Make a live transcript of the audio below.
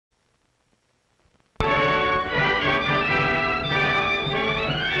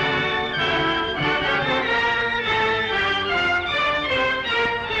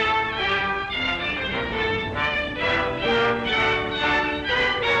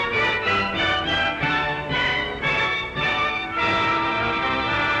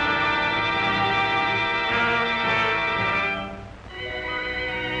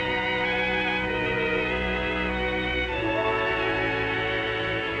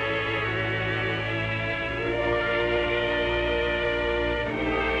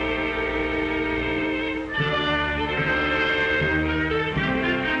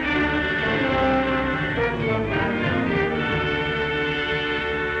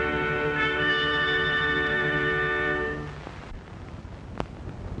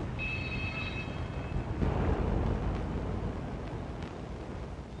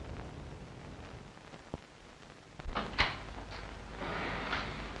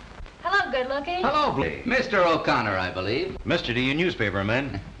good looking. Hello, Mr. O'Connor, I believe. Mr. D, you newspaper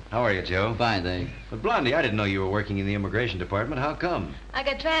man. How are you, Joe? Fine, thanks. But Blondie, I didn't know you were working in the immigration department. How come? I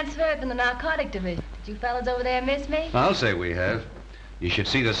got transferred from the narcotic division. Did you fellas over there miss me? I'll say we have. You should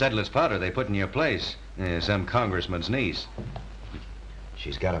see the settler's powder they put in your place. Some congressman's niece.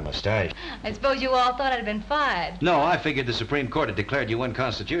 She's got a mustache. I suppose you all thought I'd been fired. No, I figured the Supreme Court had declared you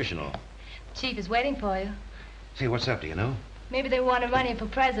unconstitutional. Chief is waiting for you. Say, what's up, do you know? Maybe they want to run you for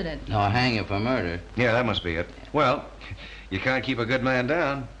president. No, hang you for murder. Yeah, that must be it. Well, you can't keep a good man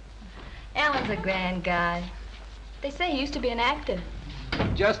down. Alan's a grand guy. They say he used to be an actor.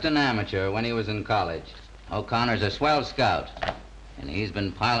 Just an amateur when he was in college. O'Connor's a swell scout. And he's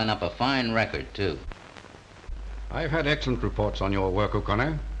been piling up a fine record, too. I've had excellent reports on your work,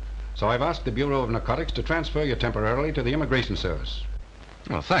 O'Connor. So I've asked the Bureau of Narcotics to transfer you temporarily to the Immigration Service.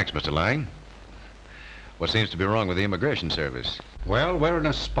 Well, thanks, Mr. Lang. What seems to be wrong with the Immigration Service? Well, we're in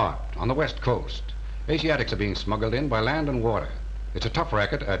a spot on the West Coast. Asiatics are being smuggled in by land and water. It's a tough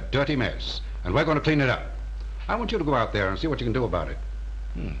racket, a dirty mess, and we're going to clean it up. I want you to go out there and see what you can do about it.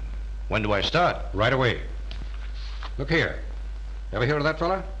 When do I start? Right away. Look here. Ever hear of that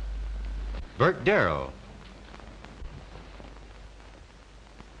fella? Bert Darrow.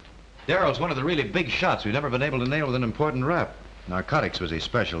 Darrow's one of the really big shots we've never been able to nail with an important rap. Narcotics was his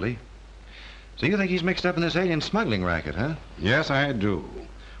specialty. So you think he's mixed up in this alien smuggling racket, huh? Yes, I do.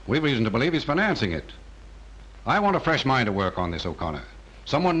 We've reason to believe he's financing it. I want a fresh mind to work on this, O'Connor.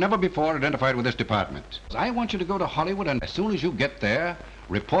 Someone never before identified with this department. I want you to go to Hollywood, and as soon as you get there,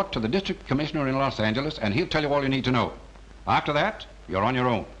 report to the district commissioner in Los Angeles, and he'll tell you all you need to know. After that, you're on your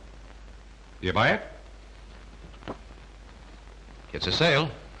own. Do you buy it? It's a sale.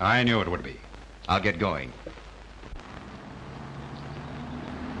 I knew it would be. I'll get going.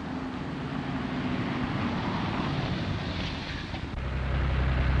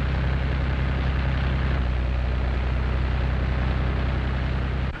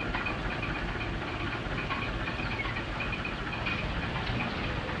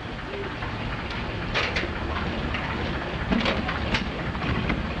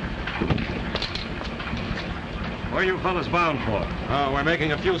 Where are you fellas bound for? Oh, we're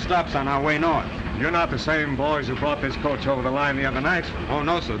making a few stops on our way north. You're not the same boys who brought this coach over the line the other night? Oh,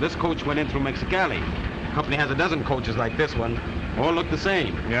 no, sir. This coach went in through Mexicali. The company has a dozen coaches like this one. All look the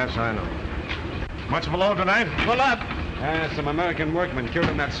same. Yes, I know. Much of a load tonight? Pull up! Some American workmen killed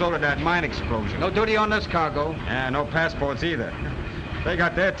in that Soledad mine explosion. No duty on this cargo. No passports either. They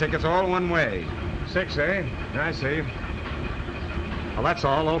got their tickets all one way. 6, eh? I see. Well, that's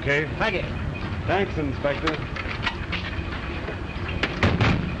all. Okay. Thank you. Thanks, Inspector.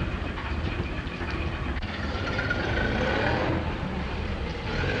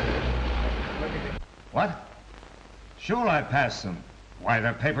 What? Sure, I passed them. Why,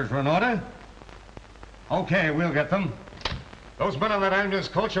 their papers were in order? Okay, we'll get them. Those men on that ambulance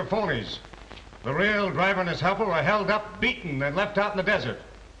coach are phonies. The real driver and his helper were held up, beaten, and left out in the desert.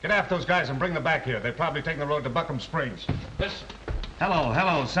 Get after those guys and bring them back here. They're probably taking the road to Buckham Springs. Yes.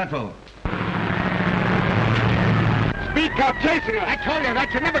 Hello, Central. Speed cop chasing us! I told you, that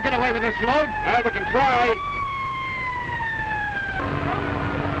should never get away with this load. We can try.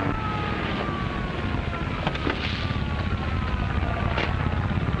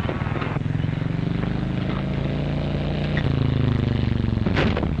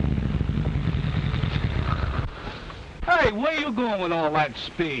 Hey, where you going with all that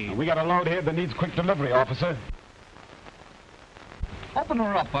speed? We got a load here that needs quick delivery, officer. Open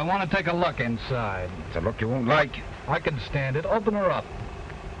her up. I want to take a look inside. It's a look you won't like. I can stand it. Open her up.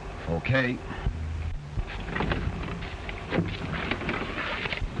 Okay.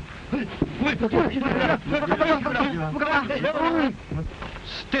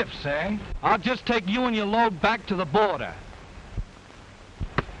 Stiffs, eh? I'll just take you and your load back to the border.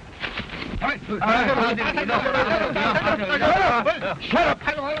 Shut up!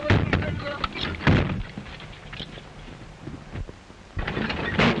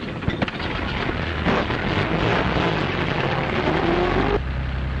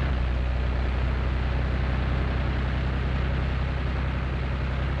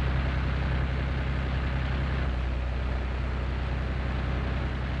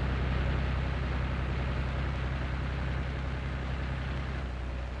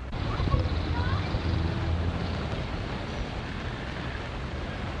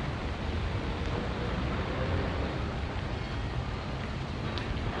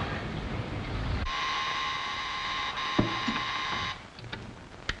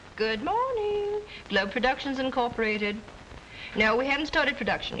 Good morning. Globe Productions Incorporated. No, we haven't started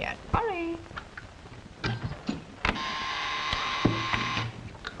production yet. Hurry.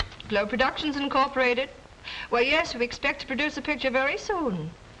 Globe Productions Incorporated. Well, yes, we expect to produce a picture very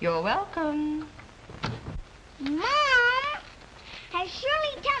soon. You're welcome. Mom, has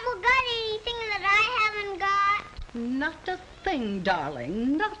Shirley Temple got anything that I haven't got? Not a thing,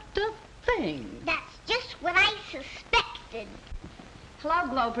 darling. Not a thing. That's just what I suspected. Hello,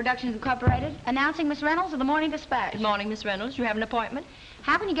 Globe Productions Incorporated. Announcing Miss Reynolds of the Morning Dispatch. Good morning, Miss Reynolds. You have an appointment?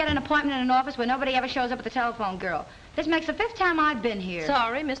 How can you get an appointment in an office where nobody ever shows up at the telephone, girl? This makes the 5th time I've been here.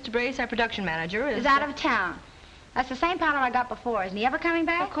 Sorry, Mr. Brace, our production manager, Is out of town. That's the same paddler I got before. Isn't he ever coming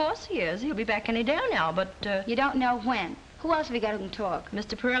back? Of course he is. He'll be back any day now, but, You don't know when. Who else have you got who can talk?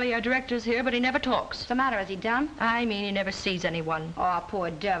 Mr. Pirelli, our director's here, but he never talks. What's the matter? Is he dumb? I mean, he never sees anyone. Oh, poor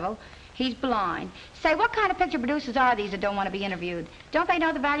devil. He's blind. Say, what kind of picture producers are these that don't want to be interviewed? Don't they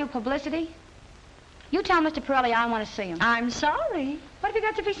know the value of publicity? You tell Mr. Pirelli I want to see him. I'm sorry. What have you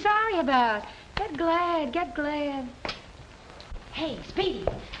got to be sorry about? Get glad, get glad. Hey, Speedy,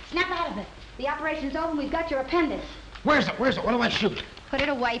 snap out of it. The operation's over and we've got your appendix. Where's it? What do I shoot? Put it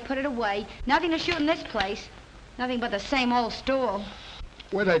away, put it away. Nothing to shoot in this place. Nothing but the same old stool.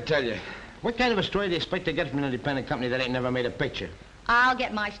 What'd I tell you? What kind of a story do you expect to get from an independent company that ain't never made a picture? I'll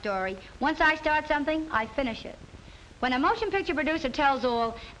get my story. Once I start something, I finish it. When a motion picture producer tells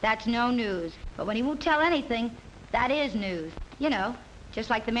all, that's no news. But when he won't tell anything, that is news. You know, just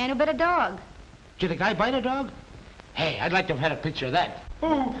like the man who bit a dog. Did the guy bite a dog? Hey, I'd like to have had a picture of that.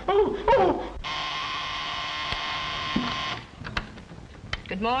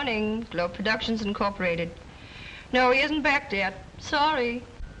 Good morning, Globe Productions Incorporated. No, he isn't back yet. Sorry.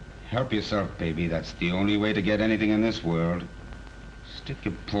 Help yourself, baby. That's the only way to get anything in this world. Stick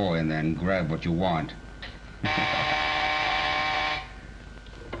your paw in there and grab what you want.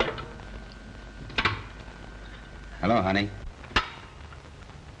 Hello, honey.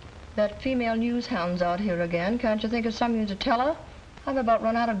 That female news hound's out here again. Can't you think of something to tell her? I've about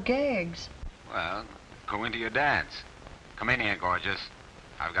run out of gags. Well, go into your dad's. Come in here, gorgeous.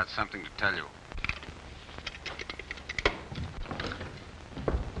 I've got something to tell you.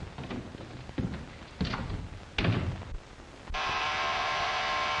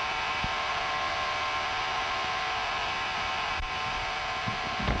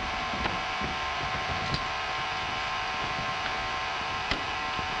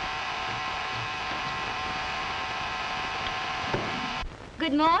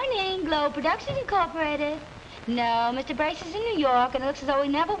 Good morning, Globe Productions Incorporated. No, Mr. Brace is in New York, and it looks as though he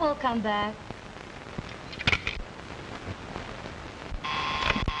never will come back.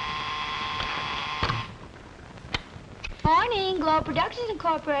 Morning, Globe Productions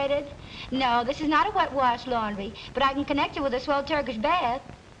Incorporated. No, this is not a wet wash laundry, but I can connect you with a swell Turkish bath.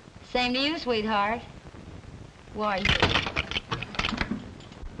 Same to you, sweetheart. Why?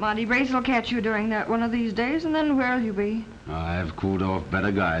 Monty Brace will catch you during that one of these days, and then where'll you be? I've cooled off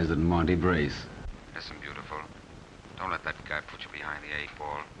better guys than Monty Brace. Listen, beautiful. Don't let that guy put you behind the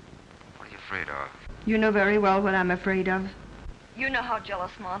 8-ball. What are you afraid of? You know very well what I'm afraid of. You know how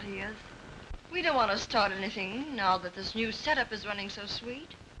jealous Monty is. We don't want to start anything now that this new setup is running so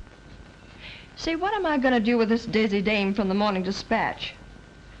sweet. Say, what am I going to do with this Daisy Dame from the Morning Dispatch?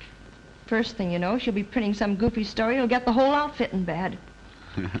 First thing you know, she'll be printing some goofy story that'll get the whole outfit in bad.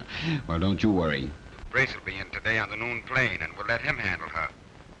 Well, don't you worry. Brace will be in today on the noon plane, and we'll let him handle her.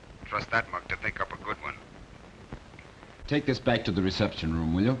 Trust that mug to think up a good one. Take this back to the reception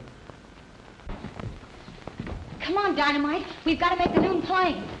room, will you? Come on, Dynamite. We've got to make the noon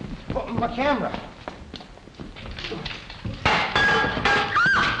plane. Oh, my camera.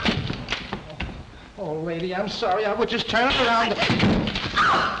 Oh, lady, I'm sorry. I was just turning around.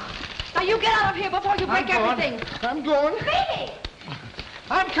 Now, you get out of here before you break everything. I'm going. Speedy!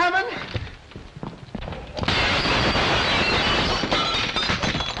 I'm coming.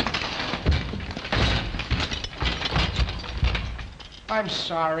 I'm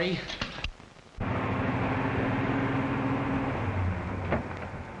sorry.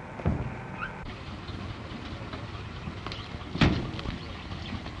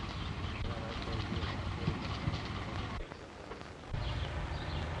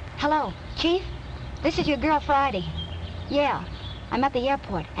 Hello, Chief? This is your girl, Friday. Yeah, I'm at the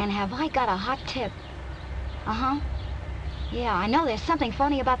airport, and have I got a hot tip? Uh-huh. Yeah, I know there's something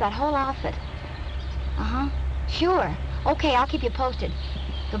phony about that whole outfit. Uh-huh. Sure. Okay, I'll keep you posted.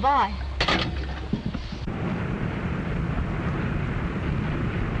 Goodbye.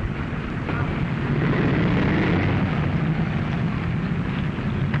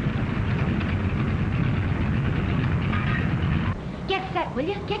 Get set, will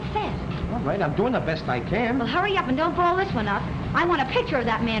you? Get set. All right, I'm doing the best I can. Well, hurry up and don't blow this one up. I want a picture of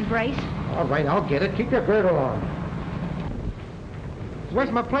that man, Brace. All right, I'll get it. Keep your girdle on. Where's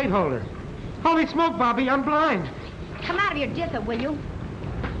my plate holder? Holy smoke, Bobby, I'm blind. Come out of your dither, will you?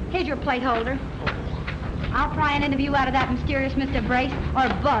 Here's your plate holder. I'll pry an interview out of that mysterious Mr. Brace, or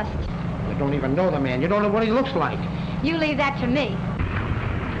bust. You don't even know the man. You don't know what he looks like. You leave that to me.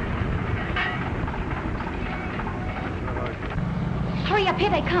 Hurry up, here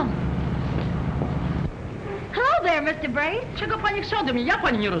they come. Hello there, Mr. Brace. Czego pani chce ode mnie? Ja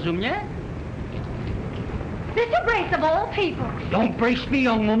pani nie rozumie. Mr. Brace of all people. Don't brace me,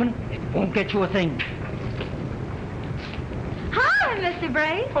 young woman. It won't get you a thing. Hi, Mr.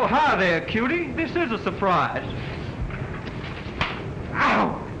 Brace. Oh, hi there, cutie. This is a surprise.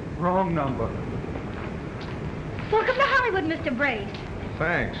 Ow! Wrong number. Welcome to Hollywood, Mr. Brace.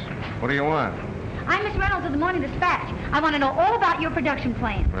 Thanks. What do you want? I'm Miss Reynolds of the Morning Dispatch. I want to know all about your production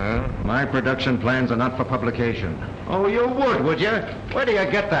plans. Well, my production plans are not for publication. Oh, you would you? Where do you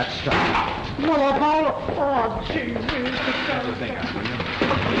get that stuff? Well, Paul. Oh, gee whiz.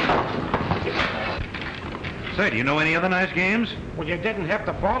 Say, do you know any other nice games? Well, you didn't have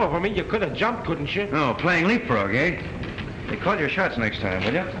to fall over me. You could have jumped, couldn't you? No, playing leapfrog, eh? Hey, call your shots next time,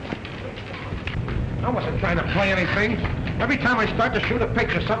 will you? I wasn't trying to play anything. Every time I start to shoot a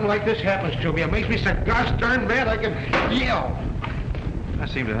picture, something like this happens to me. It makes me so gosh darn mad I can yell. I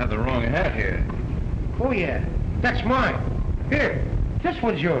seem to have the wrong hat here. Oh, yeah. That's mine. Here. This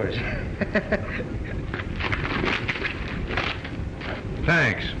one's yours.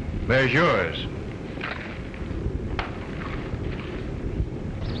 Thanks. There's yours.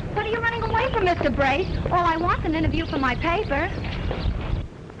 What are you running away from, Mr. Brace? All I want's an interview for my paper.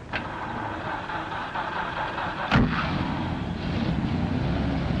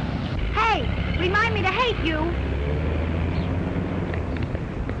 Hey, remind me to hate you.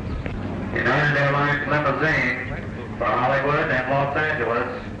 United Airlines limousine for Hollywood and Los Angeles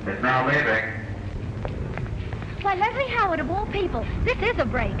is now leaving. Why, Leslie Howard, of all people, this is a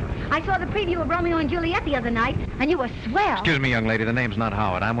break. I saw the preview of Romeo and Juliet the other night, and you were swell. Excuse me, young lady. The name's not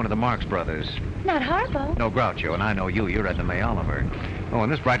Howard. I'm one of the Marx brothers. Not Harpo. No, Groucho, and I know you. You're Edna May Oliver. Oh,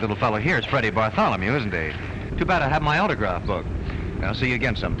 and this bright little fellow here is Freddie Bartholomew, isn't he? Too bad I have my autograph book. I'll see you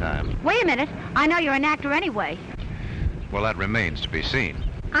again sometime. Wait a minute. I know you're an actor anyway. Well, that remains to be seen.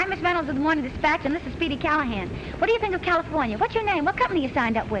 I'm Miss Reynolds of the Morning Dispatch, and this is Speedy Callahan. What do you think of California? What's your name? What company you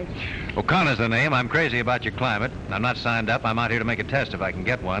signed up with? O'Connor's the name. I'm crazy about your climate. I'm not signed up. I'm out here to make a test if I can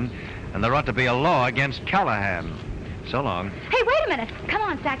get one. And there ought to be a law against Callahan. So long. Hey, wait a minute. Come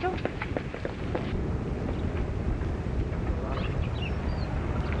on, Satchel.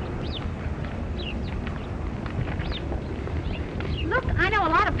 Look, I know a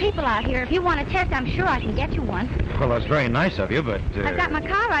lot of people out here. If you want a test, I'm sure I can get you one. Well, that's very nice of you, but... I've got my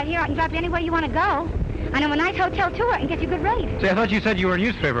car right here. I can drive you anywhere you want to go. I know a nice hotel, too. I can get you a good rate. Say, I thought you said you were a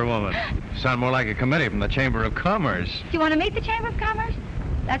newspaper woman. You sound more like a committee from the Chamber of Commerce. Do you want to meet the Chamber of Commerce?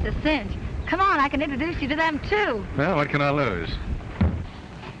 That's a cinch. Come on, I can introduce you to them, too. Well, what can I lose?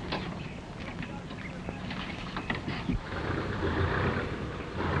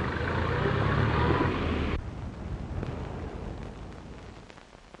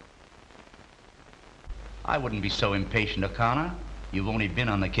 I wouldn't be so impatient, O'Connor. You've only been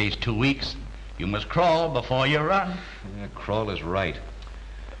on the case 2 weeks. You must crawl before you run. Yeah, crawl is right.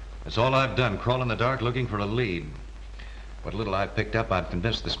 That's all I've done, crawl in the dark looking for a lead. What little I've picked up, I've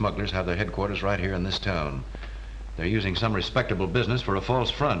convinced the smugglers have their headquarters right here in this town. They're using some respectable business for a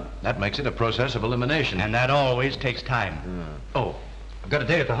false front. That makes it a process of elimination. And that always takes time. Oh, I've got a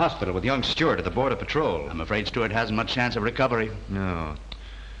date at the hospital with young Stewart at the Border Patrol. I'm afraid Stewart hasn't much chance of recovery. No.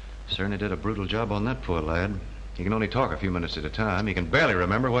 Certainly did a brutal job on that poor lad. He can only talk a few minutes at a time. He can barely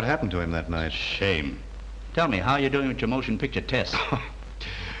remember what happened to him that night. Shame. Tell me, how are you doing with your motion picture test?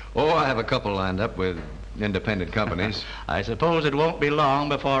 Oh, I have a couple lined up with independent companies. I suppose it won't be long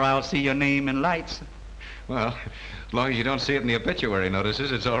before I'll see your name in lights. Well, as long as you don't see it in the obituary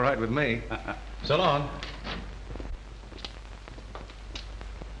notices, it's all right with me. So long.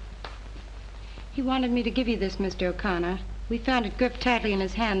 He wanted me to give you this, Mr. O'Connor. We found it gripped tightly in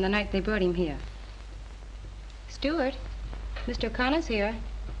his hand the night they brought him here. Stewart, Mr. O'Connor's here.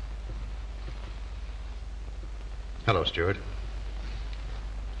 Hello, Stewart.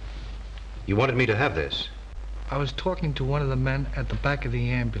 You wanted me to have this? I was talking to one of the men at the back of the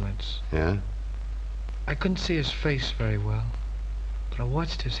ambulance. Yeah? I couldn't see his face very well, but I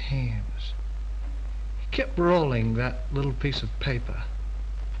watched his hands. He kept rolling that little piece of paper.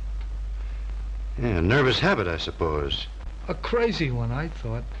 Yeah, nervous habit, I suppose. A crazy one, I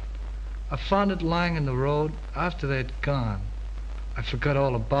thought. I found it lying in the road after they'd gone. I forgot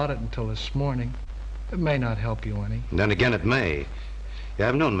all about it until this morning. It may not help you any. And then again, it may. Yeah,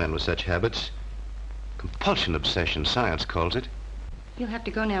 I've known men with such habits. Compulsion obsession, science calls it. You'll have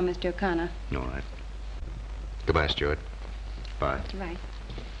to go now, Mr. O'Connor. All right. Goodbye, Stuart. Bye. Right.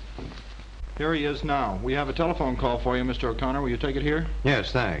 Here he is now. We have a telephone call for you, Mr. O'Connor. Will you take it here?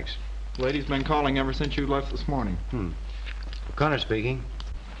 Yes, thanks. Lady's been calling ever since you left this morning. O'Connor speaking.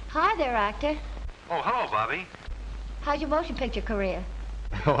 Hi there, actor. Oh, hello, Bobby. How's your motion picture career?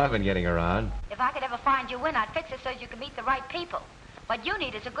 Oh, I've been getting around. If I could ever find you in, I'd fix it so you could meet the right people. What you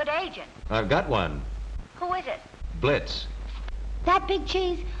need is a good agent. I've got one. Who is it? Blitz. That Big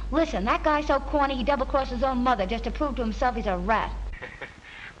Cheese? Listen, that guy's so corny he double-crossed his own mother just to prove to himself he's a rat.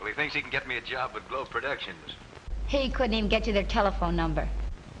 Well, he thinks he can get me a job with Globe Productions. He couldn't even get you their telephone number.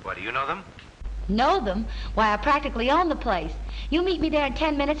 What, do you know them? Know them? Why, I practically own the place. You meet me there in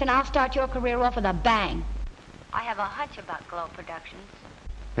 10 minutes and I'll start your career off with a bang. I have a hunch about Globe Productions.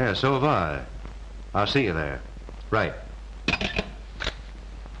 Yeah, so have I. I'll see you there. Right.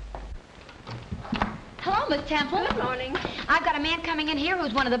 Hello, Miss Temple. Good morning. I've got a man coming in here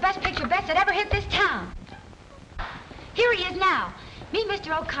who's one of the best picture bets that ever hit this town. Here he is now. Meet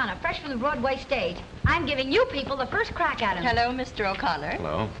Mr. O'Connor, fresh from the Broadway stage. I'm giving you people the first crack at him. Hello, Mr. O'Connor.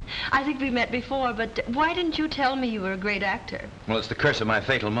 Hello. I think we met before, but why didn't you tell me you were a great actor? Well, it's the curse of my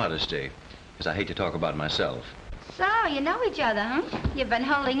fatal modesty, because I hate to talk about myself. So, you know each other, huh? You've been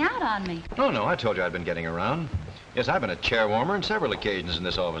holding out on me. Oh, no, I told you I'd been getting around. Yes, I've been a chair warmer on several occasions in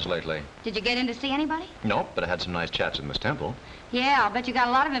this office lately. Did you get in to see anybody? Nope, but I had some nice chats with Miss Temple. Yeah, I'll bet you got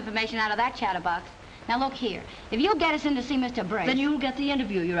a lot of information out of that chatterbox. Now, look here. If you'll get us in to see Mr. Brace... Then you'll get the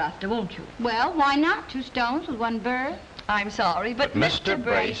interview you're after, won't you? Well, why not? 2 stones with 1 bird. I'm sorry, but Mr.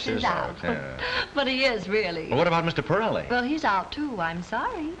 Brace is out. Yeah. But he is, really. Well, what about Mr. Pirelli? Well, he's out, too. I'm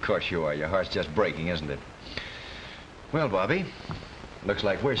sorry. Of course you are. Your heart's just breaking, isn't it? Well, Bobby, looks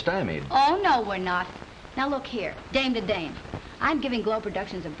like we're stymied. Oh, no, we're not. Now, look here. Dame to dame. I'm giving Globe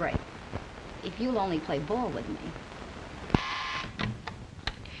Productions a break. If you'll only play ball with me.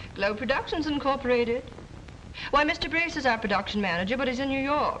 Globe Productions Incorporated. Why, Mr. Brace is our production manager, but he's in New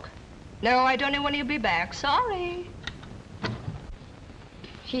York. No, I don't know when he'll be back. Sorry.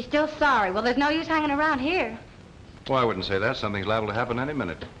 She's still sorry. Well, there's no use hanging around here. Well, I wouldn't say that. Something's liable to happen any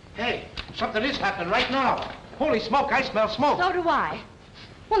minute. Hey, something is happening right now. Holy smoke, I smell smoke. So do I.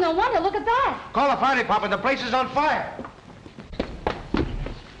 Well, no wonder. Look at that. Call the fire department. The place is on fire.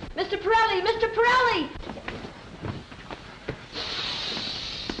 Mr. Pirelli! Mr. Pirelli!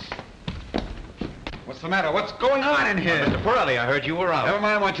 What's the matter? What's going on in here? Mr. Pirelli, I heard you were out. Never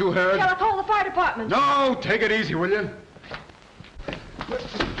mind what you heard. Shall I call the fire department? No, take it easy, will you?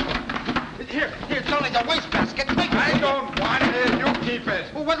 Here, it's only the wastebasket. I don't want it. You keep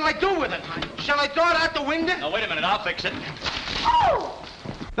it. Well, what'll I do with it? Shall I throw it out the window? Now, wait a minute. I'll fix it. Oh!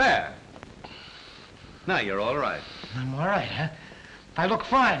 There. Now you're all right. I'm all right, huh? I look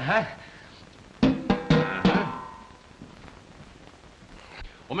fine, huh?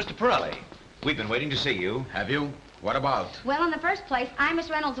 Well, Mr. Pirelli, we've been waiting to see you. Have you? What about? Well, in the first place, I'm Miss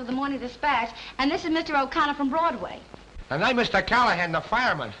Reynolds of the Morning Dispatch, and this is Mr. O'Connor from Broadway. And I'm Mr. Callahan, the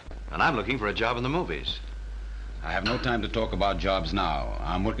fireman. And I'm looking for a job in the movies. I have no time to talk about jobs now.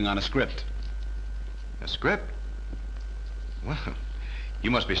 I'm working on a script. A script? Well, you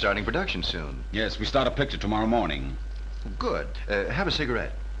must be starting production soon. Yes, we start a picture tomorrow morning. Good. Have a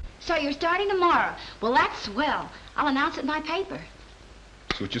cigarette. So you're starting tomorrow. Well, that's swell. I'll announce it in my paper.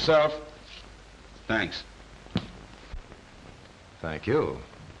 Suit yourself. Thanks. Thank you.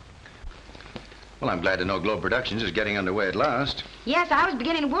 Well, I'm glad to know Globe Productions is getting underway at last. Yes, I was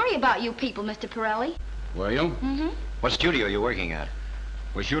beginning to worry about you people, Mr. Pirelli. Were you? Mm-hmm. What studio are you working at?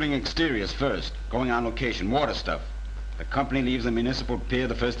 We're shooting exteriors first, going on location, water stuff. The company leaves the municipal pier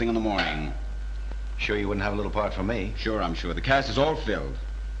the first thing in the morning. Sure you wouldn't have a little part for me? Sure, I'm sure. The cast is all filled.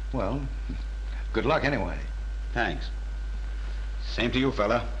 Well, good luck anyway. Thanks. Same to you,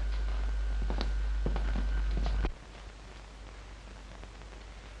 fella.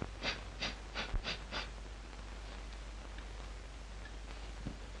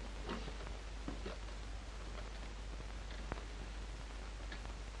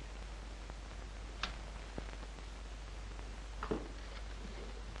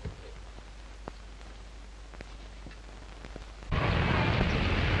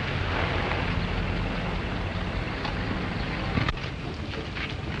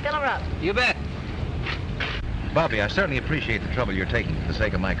 Fill her up. You bet. Bobby, I certainly appreciate the trouble you're taking for the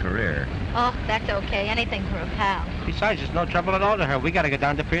sake of my career. Oh, that's okay. Anything for a pal. Besides, there's no trouble at all to her. We got to get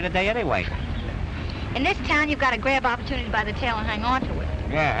down to pier today anyway. In this town, you've got to grab opportunity by the tail and hang on to it.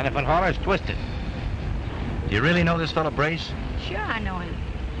 Yeah, and if it hollers, twist it. Do you really know this fellow Brace? Sure, I know him.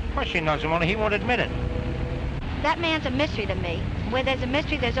 Of course she knows him, only he won't admit it. That man's a mystery to me. Where there's a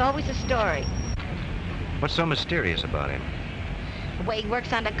mystery, there's always a story. What's so mysterious about him? The way he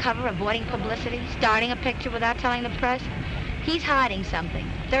works undercover, avoiding publicity, starting a picture without telling the press. He's hiding something.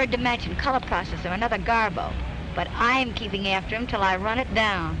 Third dimension, color processor, another garbo. But I'm keeping after him till I run it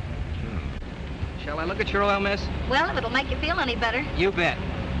down. Shall I look at your oil, miss? Well, if it'll make you feel any better. You bet.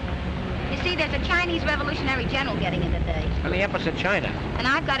 You see, there's a Chinese revolutionary general getting in today. And the Empress of China. And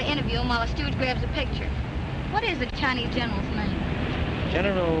I've got to interview him while a steward grabs a picture. What is the Chinese general's name?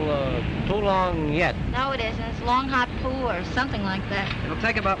 General, too long yet. No, it isn't. It's Long Hot Poo or something like that. It'll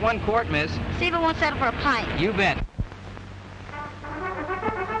take about 1 quart, miss. See if it won't settle for a pint. You bet.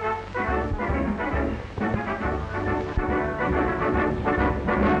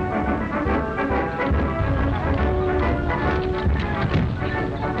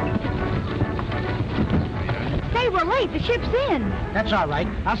 Say, we're late. The ship's in. That's all right.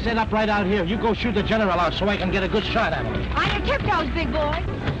 I'll set up right out here. You go shoot the general out so I can get a good shot at him. On your tiptoes, big boy.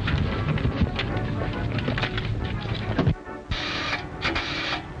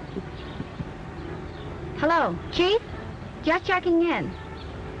 Hello, Chief? Just checking in.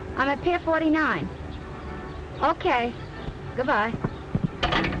 I'm at Pier 49. Okay. Goodbye.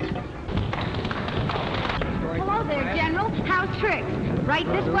 Hello there, General. How's tricks? Right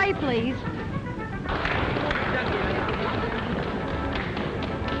this way, please.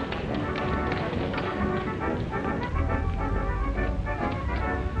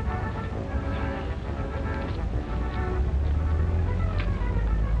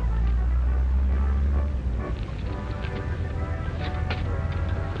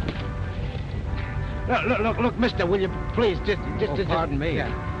 Look, mister, will you please just... pardon me.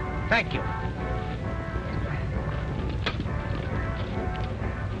 Yeah. Thank you.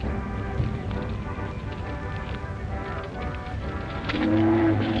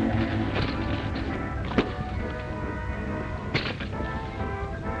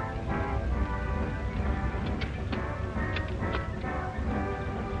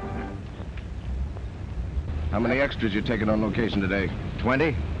 How many extras you taking on location today?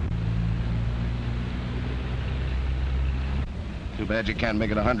 20? Too bad you can't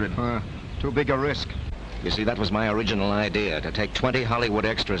make it 100. Too big a risk. You see, that was my original idea, to take 20 Hollywood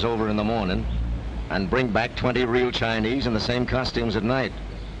extras over in the morning and bring back 20 real Chinese in the same costumes at night.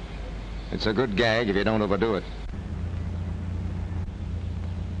 It's a good gag if you don't overdo it.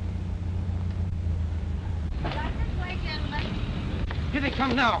 Here they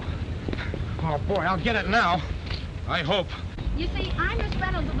come now. Oh, boy, I'll get it now. I hope. You see, I'm Miss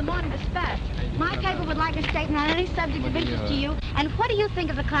Reynolds of the Morning Dispatch. My paper would like a statement on any subject of interest to you. And what do you think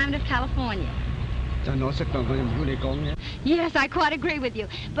of the climate of California? Yes, I quite agree with you.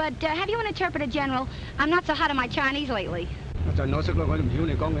 But have you an interpreter, General? I'm not so hot on my Chinese lately.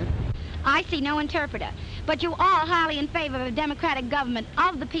 I see no interpreter. But you are highly in favor of a democratic government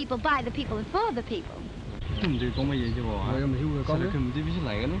of the people, by the people, and for the people.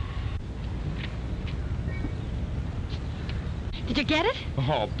 Did you get it?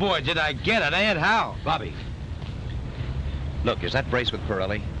 Oh, boy, did I get it, and how? Bobby. Look, is that brace with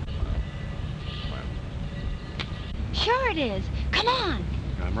Pirelli? Sure it is. Come on.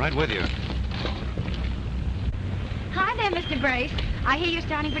 I'm right with you. Hi there, Mr. Brace. I hear you're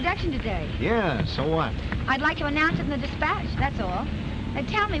starting production today. Yeah, so what? I'd like to announce it in the dispatch, that's all.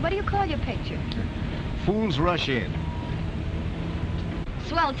 Tell me, what do you call your picture? Fools Rush In.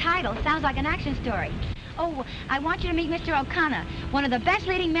 Swell title. Sounds like an action story. Oh, I want you to meet Mr. O'Connor, one of the best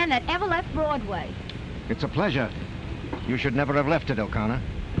leading men that ever left Broadway. It's a pleasure. You should never have left it, O'Connor.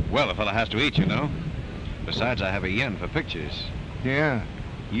 Well, a fella has to eat, you know. Besides, I have a yen for pictures. Yeah,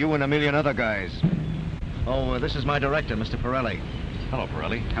 you and a million other guys. Oh, this is my director, Mr. Pirelli. Hello,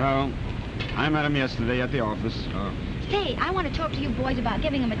 Pirelli. Hello. I met him yesterday at the office. Say, I want to talk to you boys about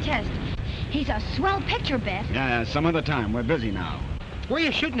giving him a test. He's a swell picture, Beth. Yeah, some other time. We're busy now. Where are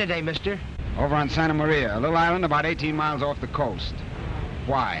you shooting today, mister? Over on Santa Maria, a little island about 18 miles off the coast.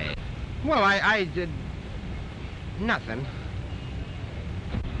 Why? Well, I did... nothing.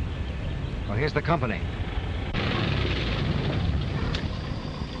 Well, here's the company.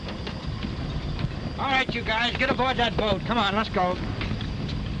 All right, you guys, get aboard that boat. Come on, let's go.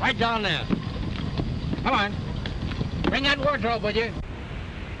 Right down there. Come on. Bring that wardrobe with you.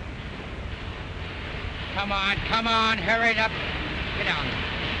 Come on, hurry it up. Get down.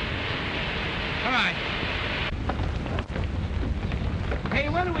 Come on. Hey,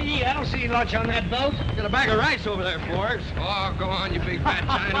 what do we eat? I don't see lunch on that boat. Got a bag of rice over there for us. Oh, go on, you big fat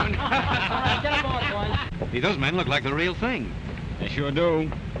Chinaman. All right, get aboard, boys. Hey, those men look like the real thing. They sure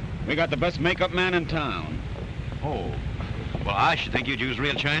do. We got the best makeup man in town. Oh. Well, I should think you'd use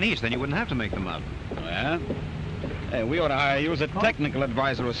real Chinese. Then you wouldn't have to make them up. Oh, yeah? Hey, we ought to hire you as a technical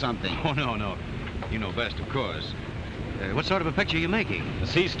advisor or something. Oh, no. You know best, of course. What sort of a picture are you making? A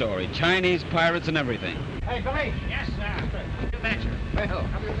sea story. Chinese pirates and everything. Hey, Billy. Yes, sir. You betcha.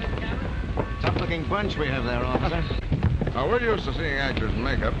 Well, tough-looking bunch we have there, officer. Now, we're used to seeing actors in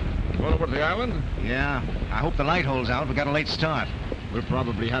makeup. Going over to the island? Yeah. I hope the light holds out. We got a late start. We'll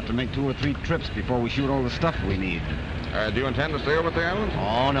probably have to make 2 or 3 trips before we shoot all the stuff we need. Do you intend to stay over at the island?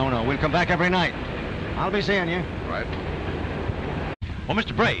 Oh, no. We'll come back every night. I'll be seeing you. Right. Oh,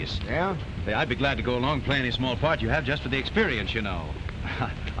 Mr. Brace. Yeah? Say, I'd be glad to go along, play any small part you have just for the experience, you know.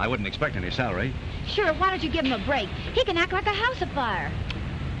 I wouldn't expect any salary. Sure, why don't you give him a break? He can act like a house afire.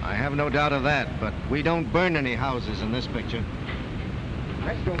 I have no doubt of that, but we don't burn any houses in this picture.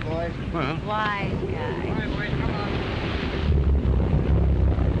 Let's go, boys. Well. Wise guy. Boys, come on.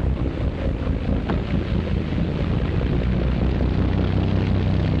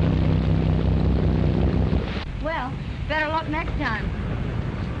 Well, better luck next time.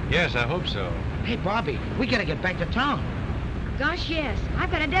 Yes, I hope so. Hey, Bobby, we gotta get back to town. Gosh, yes. I've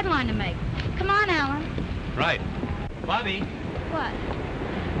got a deadline to make. Come on, Alan. Right. Bobby. What?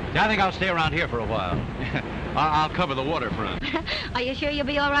 I think I'll stay around here for a while. I'll cover the waterfront. Are you sure you'll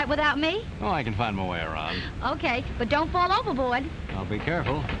be all right without me? Oh, I can find my way around. Okay, but don't fall overboard. I'll be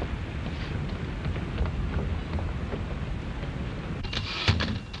careful.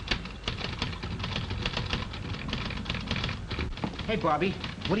 Hey, Bobby,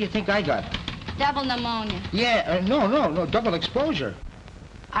 what do you think I got? Double pneumonia. Yeah, no, double exposure.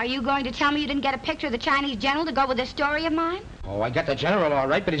 Are you going to tell me you didn't get a picture of the Chinese general to go with this story of mine? Oh, I got the general all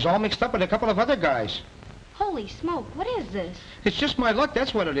right, but he's all mixed up with a couple of other guys. Holy smoke, what is this? It's just my luck,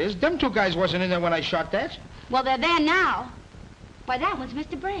 that's what it is. Them 2 guys wasn't in there when I shot that. Well, they're there now. Why, that one's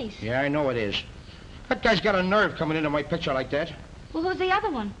Mr. Brace. Yeah, I know it is. That guy's got a nerve coming into my picture like that. Well, who's the other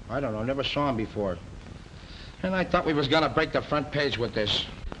one? I don't know, never saw him before. And I thought we was gonna break the front page with this.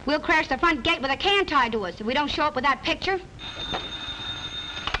 We'll crash the front gate with a can tied to us if we don't show up with that picture.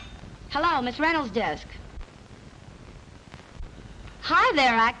 Hello, Miss Reynolds' desk. Hi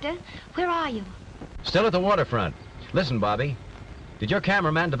there, actor. Where are you? Still at the waterfront. Listen, Bobby. Did your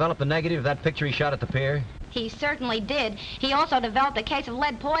cameraman develop the negative of that picture he shot at the pier? He certainly did. He also developed a case of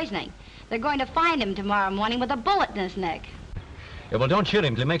lead poisoning. They're going to find him tomorrow morning with a bullet in his neck. Yeah, well, don't shoot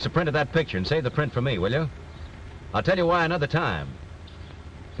him till he makes a print of that picture and save the print for me, will you? I'll tell you why another time.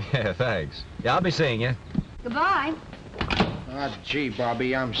 Yeah, thanks. Yeah, I'll be seeing you. Goodbye. Ah, gee,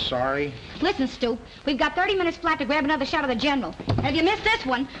 Bobby, I'm sorry. Listen, Stu, we've got 30 minutes flat to grab another shot of the general. And if you miss this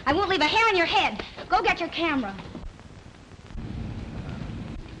one, I won't leave a hair on your head. Go get your camera.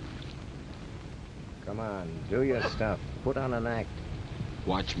 Come on, do your stuff. Put on an act.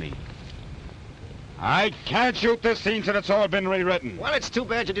 Watch me. I can't shoot this scene till it's all been rewritten. Well, it's too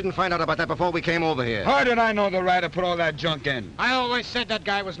bad you didn't find out about that before we came over here. How did I know the writer put all that junk in? I always said that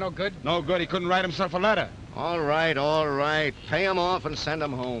guy was no good. No good. He couldn't write himself a letter. All right. Pay him off and send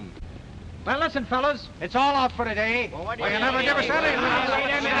him home. Well, listen, fellas, it's all off for today. Well, you never give us anything.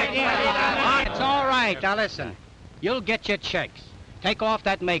 It's all right. Now, listen. You'll get your checks. Take off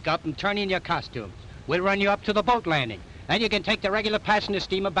that makeup and turn in your costumes. We'll run you up to the boat landing. Then you can take the regular passenger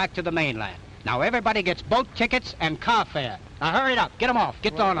steamer back to the mainland. Now, everybody gets boat tickets and car fare. Now, hurry it up. Get them off.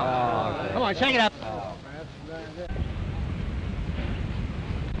 Get on off. Come on, shake it up.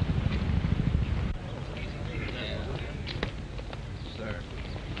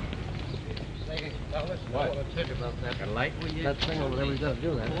 What? A light? That thing over there, we gotta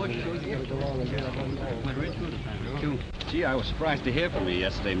do that. Gee, I was surprised to hear from you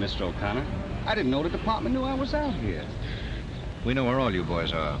yesterday, Mr. O'Connor. I didn't know the department knew I was out here. We know where all you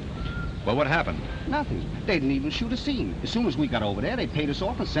boys are. Well, what happened? Nothing. They didn't even shoot a scene. As soon as we got over there, they paid us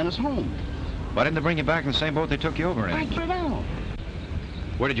off and sent us home. Why didn't they bring you back in the same boat they took you over in? I get it out.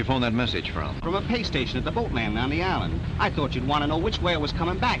 Where did you phone that message from? From a pay station at the boat landing on the island. I thought you'd want to know which way I was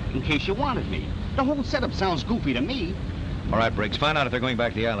coming back, in case you wanted me. The whole setup sounds goofy to me. All right, Briggs, find out if they're going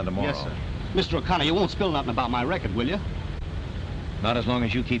back to the island tomorrow. Yes, sir. Mr. O'Connor, you won't spill nothing about my record, will you? Not as long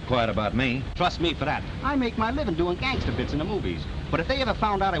as you keep quiet about me. Trust me for that. I make my living doing gangster bits in the movies. But if they ever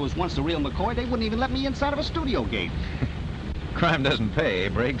found out I was once the real McCoy, they wouldn't even let me inside of a studio gate. Crime doesn't pay, eh,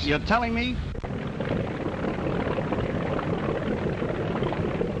 Briggs? You're telling me?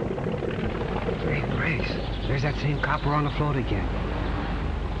 Hey, Briggs, there's that same copper on the float again.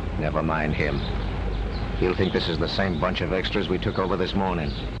 Never mind him. He'll think this is the same bunch of extras we took over this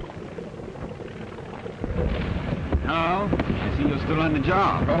morning. Hello? I see you're still on the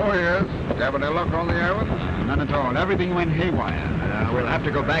job. Oh, yes. Having any luck on the island? None at all. Everything went haywire. We'll have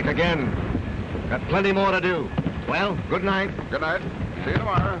to go back again. Got plenty more to do. Well, good night. Good night. See you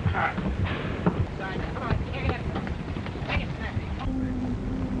tomorrow.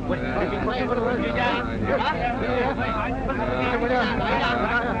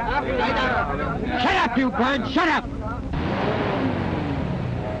 Shut up, you bird! Shut up!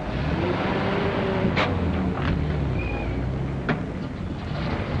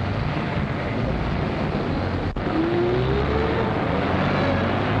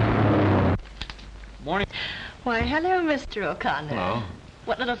 Morning. Why, hello, Mr. O'Connor. Hello.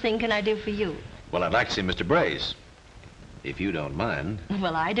 What little thing can I do for you? Well, I'd like to see Mr. Brace, if you don't mind.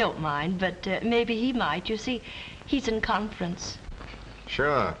 Well, I don't mind, but maybe he might. You see, he's in conference.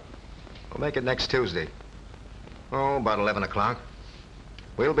 Sure. We'll make it next Tuesday. Oh, about 11 o'clock.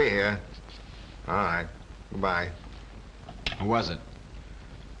 We'll be here. All right. Goodbye. Who was it?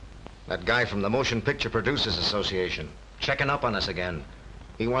 That guy from the Motion Picture Producers Association. Checking up on us again.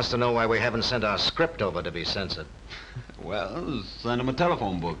 He wants to know why we haven't sent our script over to be censored. Well, send him a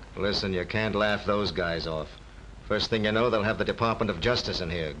telephone book. Listen, you can't laugh those guys off. First thing you know, they'll have the Department of Justice in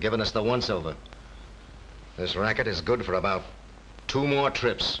here, giving us the once-over. This racket is good for about 2 more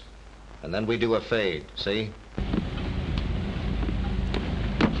trips. And then we do a fade, see?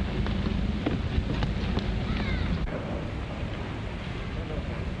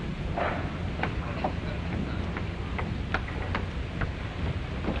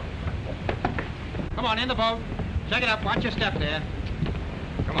 Come on, in the boat. Check it up. Watch your step there.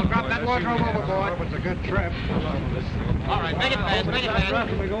 Come on, drop that wardrobe overboard. It's a good trip. All right, make it fast, make it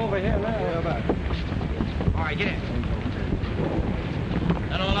fast. We go over here now. All right, get in.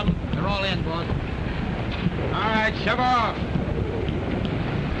 That all of them? They're all in, boss. All right, shove off.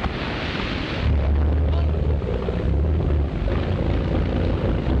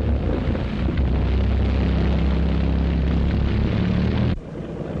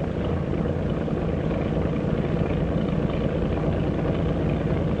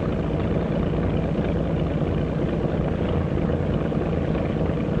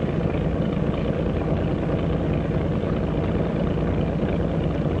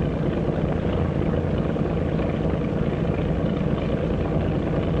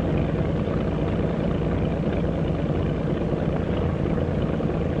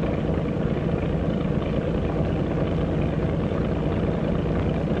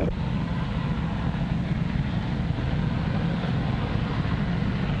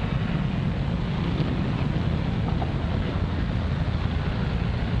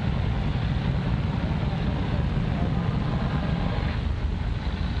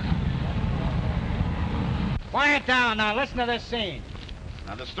 Quiet down now. Listen to this scene.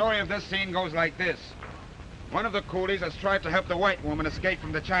 Now, the story of this scene goes like this. One of the coolies has tried to help the white woman escape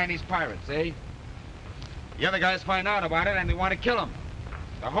from the Chinese pirates, eh? The other guys find out about it and they want to kill him.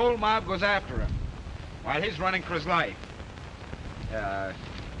 The whole mob goes after him while he's running for his life.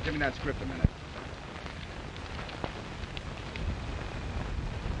 Give me that script a minute.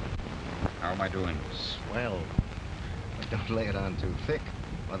 How am I doing? Swell. But don't lay it on too thick,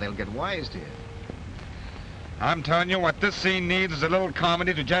 or they'll get wise to you. I'm telling you, what this scene needs is a little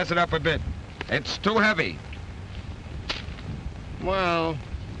comedy to jazz it up a bit. It's too heavy. Well,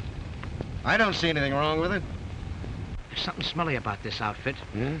 I don't see anything wrong with it. There's something smelly about this outfit.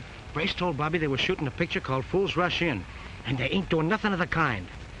 Yeah? Brace told Bobby they were shooting a picture called Fools Rush In, and they ain't doing nothing of the kind.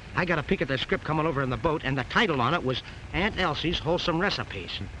 I got a peek at the script coming over in the boat, and the title on it was Aunt Elsie's Wholesome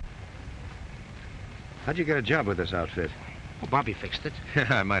Recipes. How'd you get a job with this outfit? Well, Bobby fixed it.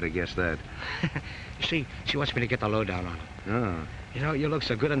 I might have guessed that. You see, she wants me to get the lowdown on it. Oh. You know, you look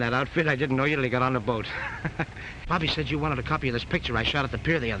so good in that outfit, I didn't know you till you got on the boat. Bobby said you wanted a copy of this picture I shot at the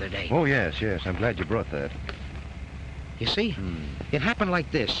pier the other day. Oh, yes. I'm glad you brought that. You see? It happened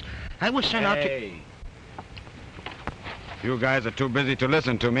like this. I was sent out to... You guys are too busy to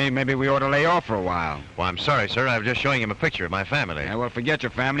listen to me. Maybe we ought to lay off for a while. Well, I'm sorry, sir. I was just showing him a picture of my family. Yeah, well, forget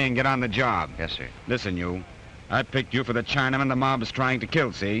your family and get on the job. Yes, sir. Listen, you. I picked you for the Chinaman the mob is trying to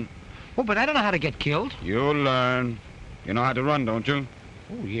kill, see? Oh, but I don't know how to get killed. You'll learn. You know how to run, don't you?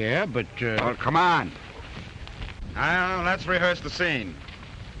 Oh, yeah, but, Well, come on. Now, let's rehearse the scene.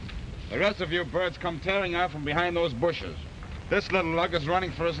 The rest of you birds come tearing out from behind those bushes. This little lug is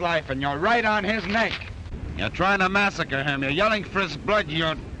running for his life, and you're right on his neck. You're trying to massacre him. You're yelling for his blood.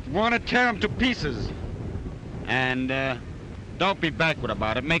 You want to tear him to pieces. And, don't be backward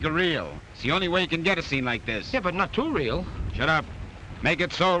about it. Make it real. It's the only way you can get a scene like this. Yeah, but not too real. Shut up. Make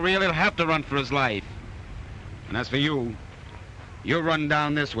it so real he'll have to run for his life. And as for you, you run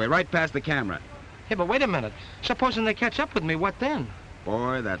down this way, right past the camera. Yeah, but wait a minute. Supposing they catch up with me, what then?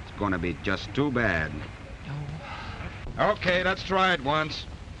 Boy, that's going to be just too bad. Okay, let's try it once.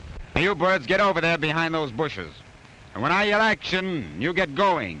 Now, you birds, get over there behind those bushes. And when I yell action, you get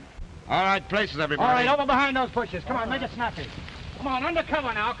going. All right, places, everybody. All right, over behind those bushes. Come on, make it snappy. Come on,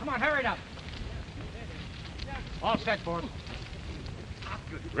 undercover now. Come on, hurry it up. All set, boys.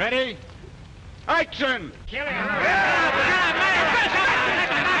 Ready? Action! Come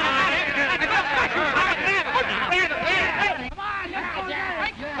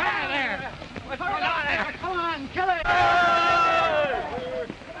on, kill it!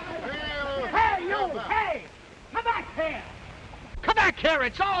 Hey, you! Hey! Come back here! Come back here!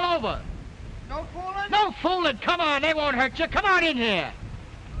 It's all over! No fooling? No fooling! Come on, they won't hurt you. Come on in here!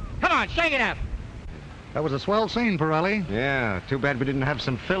 Come on, shake it up! That was a swell scene, Pirelli. Yeah, too bad we didn't have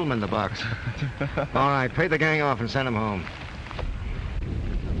some film in the box. All right, pay the gang off and send them home.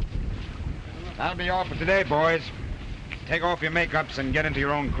 That'll be all for today, boys. Take off your makeups and get into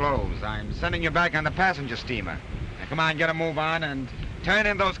your own clothes. I'm sending you back on the passenger steamer. Now, come on, get a move on and turn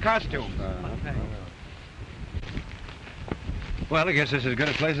in those costumes. Well, I guess this is as good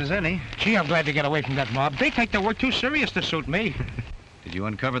a place as any. Gee, I'm glad to get away from that mob. They take their work too serious to suit me. Did you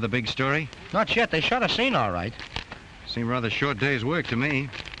uncover the big story? Not yet. They shot a scene all right. Seemed rather short day's work to me.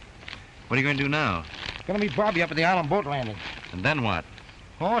 What are you going to do now? Gonna meet Bobby up at the island boat landing. And then what?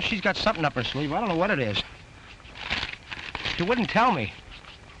 Oh, she's got something up her sleeve. I don't know what it is. She wouldn't tell me.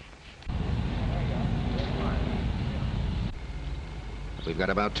 We've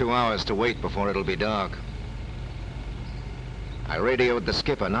got about 2 hours to wait before it'll be dark. I radioed the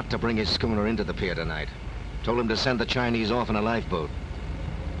skipper not to bring his schooner into the pier tonight. Told him to send the Chinese off in a lifeboat.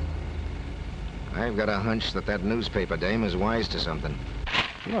 I've got a hunch that that newspaper dame is wise to something.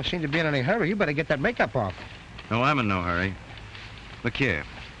 You don't seem to be in any hurry. You better get that makeup off. No, I'm in no hurry. Look here.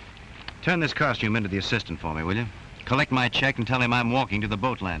 Turn this costume into the assistant for me, will you? Collect my check and tell him I'm walking to the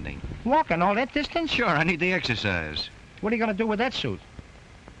boat landing. Walking all that distance? Sure, I need the exercise. What are you going to do with that suit?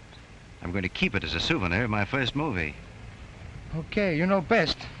 I'm going to keep it as a souvenir of my first movie. Okay, you know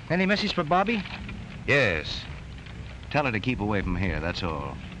best. Any message for Bobby? Yes. Tell her to keep away from here, that's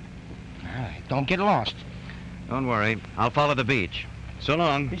all. All right, don't get lost. Don't worry. I'll follow the beach. So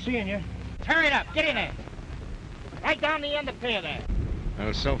long. Be seeing you. Hurry it up. Get in there. Right down the end of the pier there.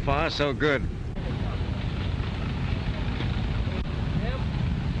 Well, so far, so good.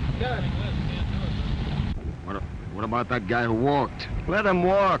 What about that guy who walked? Let him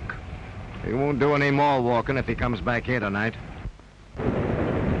walk. He won't do any more walking if he comes back here tonight.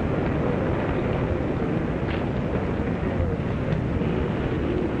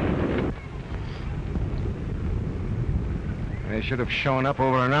 They should have shown up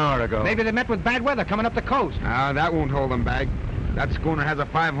over an hour ago. Maybe they met with bad weather coming up the coast. That won't hold them back. That schooner has a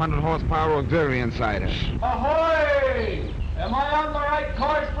 500 horsepower auxiliary inside her. Ahoy! Am I on the right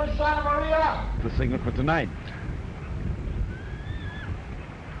course for Santa Maria? The signal for tonight.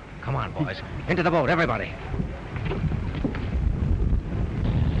 Come on, boys. Into the boat, everybody.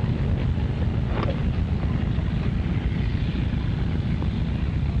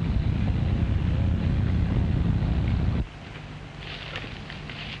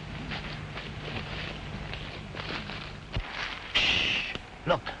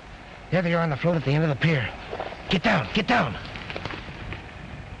 Look, there they are on the float at the end of the pier. Get down, get down.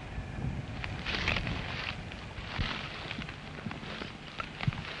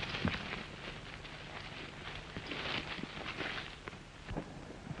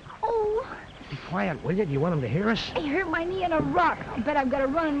 Oh, Be quiet, will you? Do you want them to hear us? I hurt my knee in a rock. I'll bet I've got to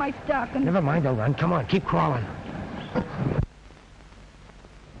run in my stocking. Never mind, they'll run. Come on, keep crawling.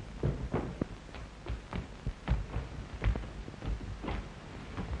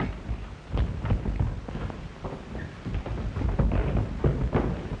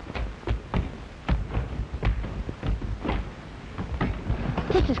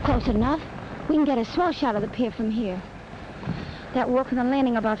 This is close enough. We can get a swell shot of the pier from here. That work on the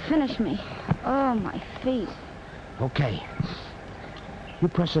landing about finished me. Oh, my feet. Okay. You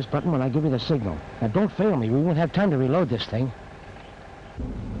press this button when I give you the signal. Now, don't fail me. We won't have time to reload this thing.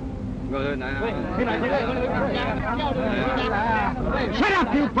 Shut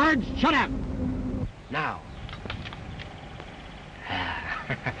up, you birds! Shut up! Now.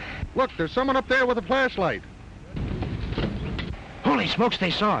 Look, there's someone up there with a flashlight. Holy smokes, they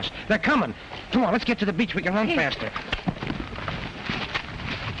saw us. They're coming. Come on, let's get to the beach. We can run faster.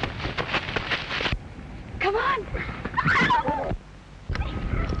 Come on.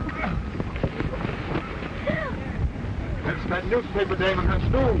 That's that newspaper dame and her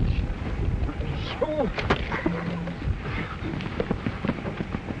stooge.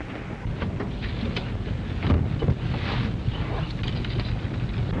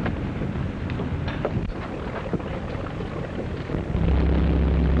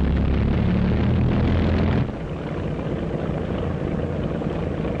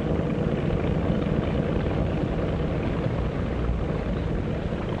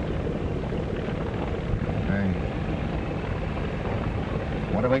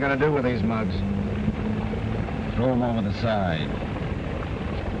 going to do with these mugs? Throw them over the side.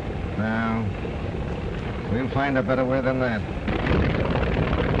 Now, we'll find a better way than that.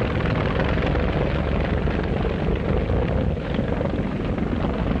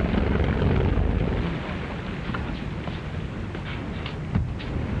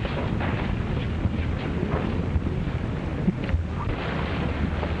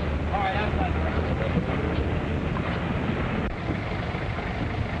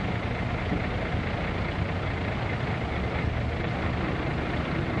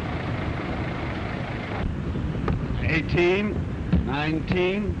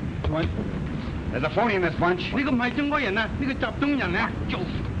 There's a phony in this bunch. 呢個唔係中國人啊，呢個集中人啊，做。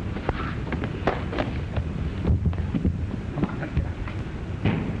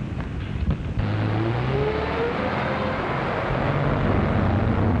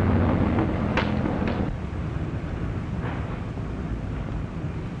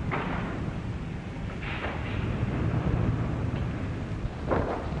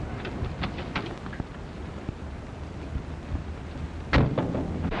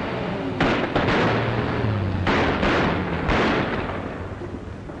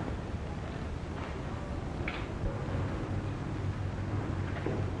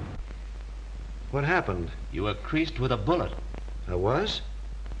What happened? You were creased with a bullet. I was?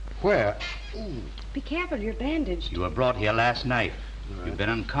 Where? Ooh. Be careful, you're bandaged. You were brought here last night. Right. You've been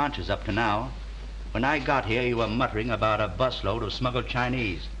unconscious up to now. When I got here, you were muttering about a busload of smuggled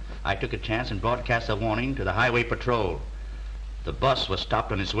Chinese. I took a chance and broadcast a warning to the highway patrol. The bus was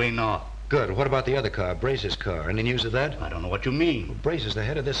stopped on its way north. Good. What about the other car, Brace's car? Any news of that? I don't know what you mean. Well, Brace is the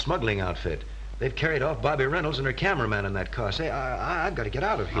head of this smuggling outfit. They've carried off Bobby Reynolds and her cameraman in that car. Say, I've got to get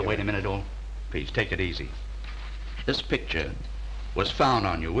out of here. Now, wait a minute, old. Please, take it easy. This picture was found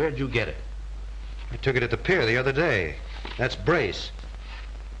on you. Where'd you get it? I took it at the pier the other day. That's Brace.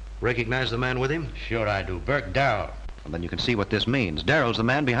 Recognize the man with him? Sure I do. Burke Darrell. Well, then you can see what this means. Darrell's the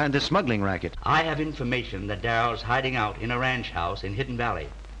man behind this smuggling racket. I have information that Darrell's hiding out in a ranch house in Hidden Valley,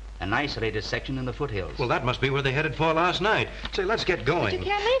 an isolated section in the foothills. Well, that must be where they headed for last night. Say, let's get going. But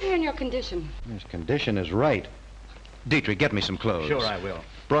you can't leave here in your condition. His condition is right. Dietrich, get me some clothes. Sure I will.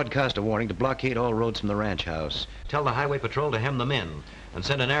 Broadcast a warning to blockade all roads from the ranch house. Tell the highway patrol to hem them in. And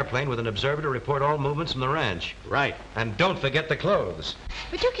send an airplane with an observer to report all movements from the ranch. Right. And don't forget the clothes.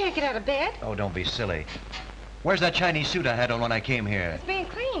 But you can't get out of bed. Oh, don't be silly. Where's that Chinese suit I had on when I came here? It's being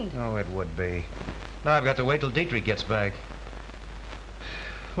cleaned. Oh, it would be. Now I've got to wait till Dietrich gets back.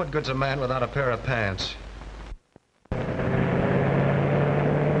 What good's a man without a pair of pants?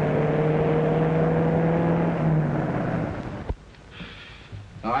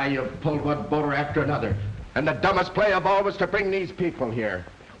 You've pulled one boater after another. And the dumbest play of all was to bring these people here.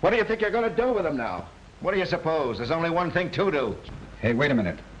 What do you think you're going to do with them now? What do you suppose? There's only one thing to do. Hey, wait a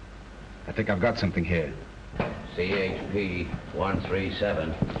minute. I think I've got something here. CHP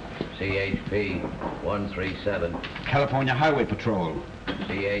 137. CHP 137. California Highway Patrol.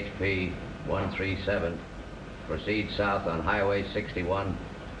 CHP 137. Proceed south on Highway 61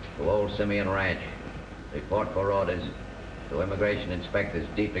 to Old Simeon Ranch. Report for orders to Immigration Inspectors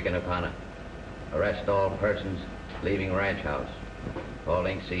Dietrich and O'Connor. Arrest all persons leaving ranch house.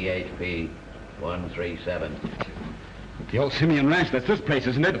 Calling CHP 137. The Old Simeon Ranch, that's this place,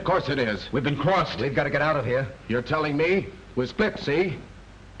 isn't it? Of course it is. We've been crossed. We've got to get out of here. You're telling me? We're split, see?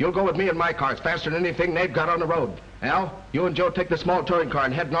 You'll go with me in my car. It's faster than anything they've got on the road. Al, you and Joe take the small touring car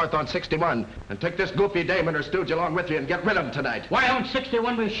and head north on 61. And take this goofy dame and her stooge along with you and get rid of them tonight. Why, on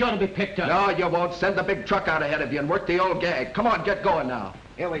 61 we're sure to be picked up. No, you won't. Send the big truck out ahead of you and work the old gag. Come on, get going now.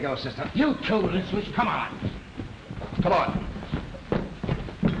 Here we go, sister. You too, Liswich. Come on. Come on.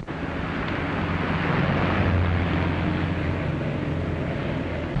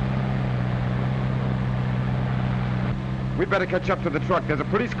 We'd better catch up to the truck. There's a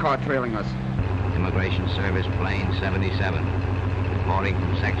police car trailing us. Immigration Service Plane 77. Reporting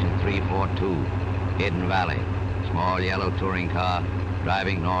from Section 342, Hidden Valley. Small yellow touring car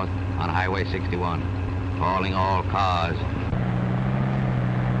driving north on Highway 61. Calling all cars.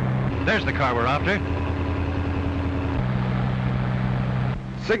 There's the car we're after.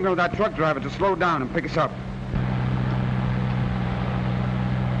 Signal that truck driver to slow down and pick us up.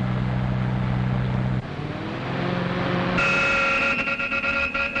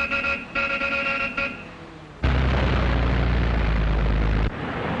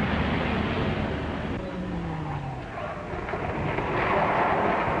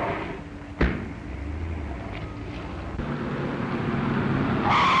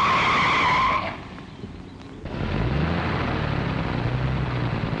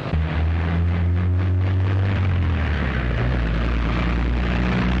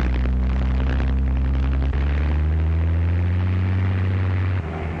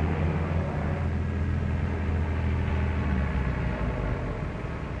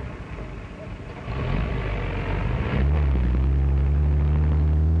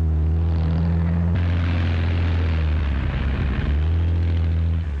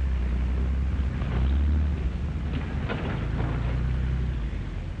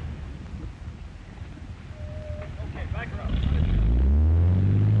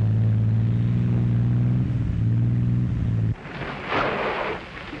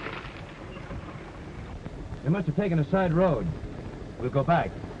 must have taken a side road. We'll go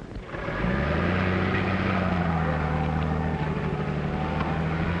back.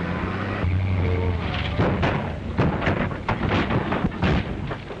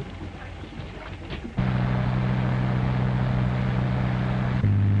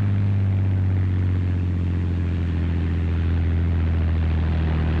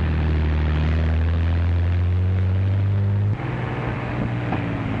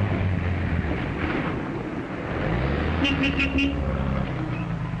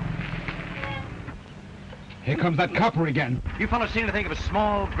 Here comes that copper again. You fellas seen anything of a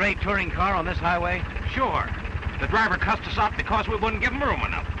small gray touring car on this highway? Sure. The driver cussed us out because we wouldn't give him room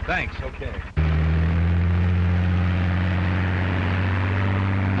enough. Thanks, okay.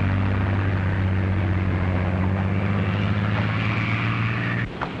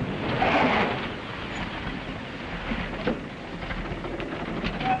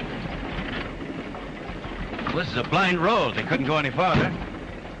 Well, this is a blind road. They couldn't go any farther.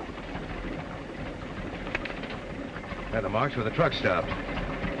 And the marks where the truck stopped.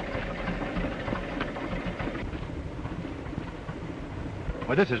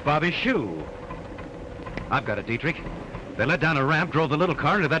 Well, this is Bobby's shoe. I've got it, Dietrich. They let down a ramp, drove the little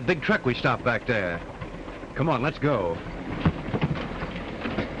car into that big truck we stopped back there. Come on, let's go.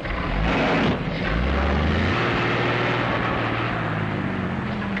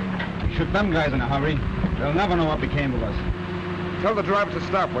 Shoot them guys in a hurry. They'll never know what became of us. Tell the driver to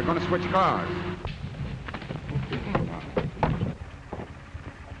stop. We're going to switch cars.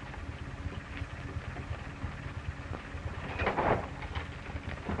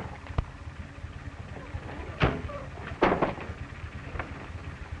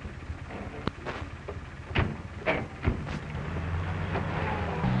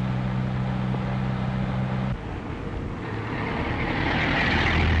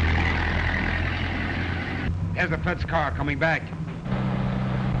 There's the Fed's car coming back.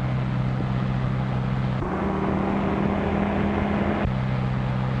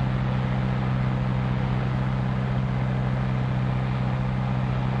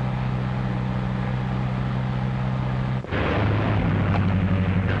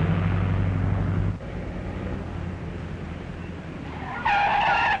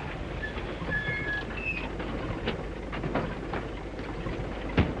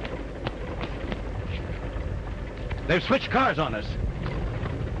 They've switched cars on us.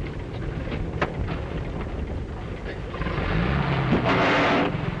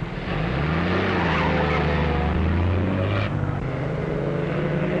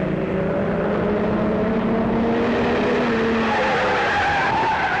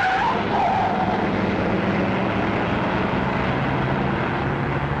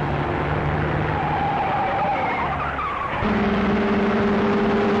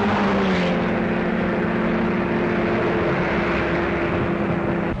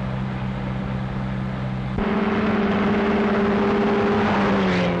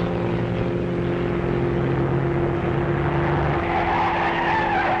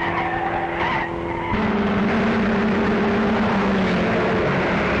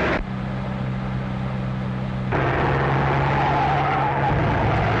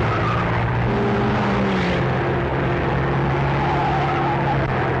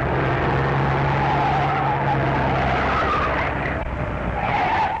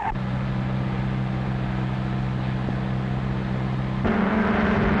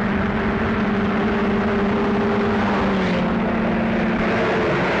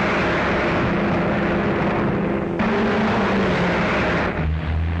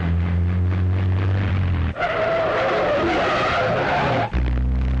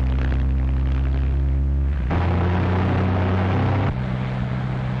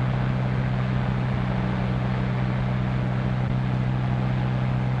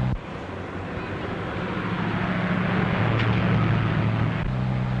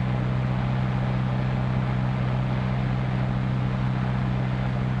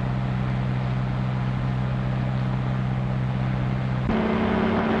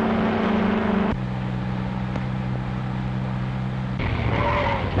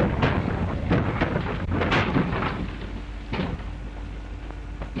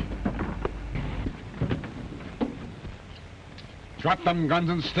 Drop them guns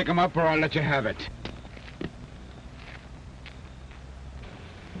and stick them up, or I'll let you have it.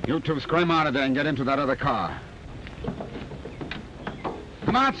 You two scram out of there and get into that other car.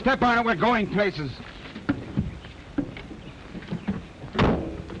 Come on, step on it. We're going places.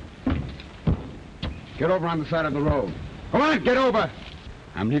 Get over on the side of the road. Come on, get over.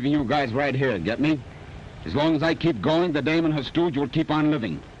 I'm leaving you guys right here, get me? As long as I keep going, the dame and her stooge will keep on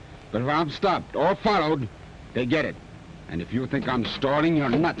living. But if I'm stopped or followed, They get it. And if you think I'm stalling, you're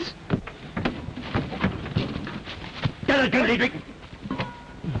nuts. Get it, Dietrich!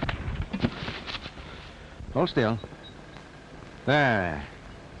 Hold still. There.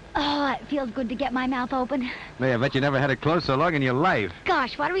 Oh, it feels good to get my mouth open. May I bet you never had it closed so long in your life.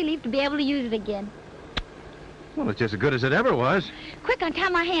 Gosh, what a relief to be able to use it again. Well, it's just as good as it ever was. Quick, untie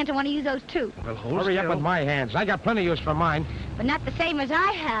my hands. I want to use those too. Well, hurry up with my hands. I got plenty of use for mine. But not the same as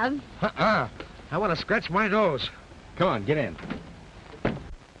I have. Uh-uh. I want to scratch my nose. Come on, get in.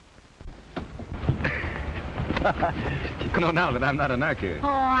 You know now that I'm not a narco. Oh,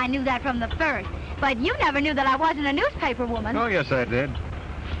 I knew that from the first. But you never knew that I wasn't a newspaper woman. Oh, yes, I did.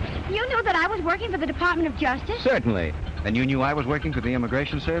 You knew that I was working for the Department of Justice? Certainly. And you knew I was working for the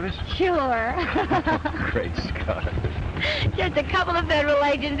Immigration Service? Sure. Great Scott. Just a couple of federal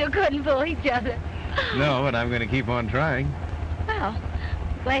agents who couldn't fool each other. No, but I'm going to keep on trying. Well,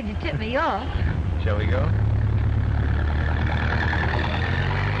 glad you tipped me off. Shall we go?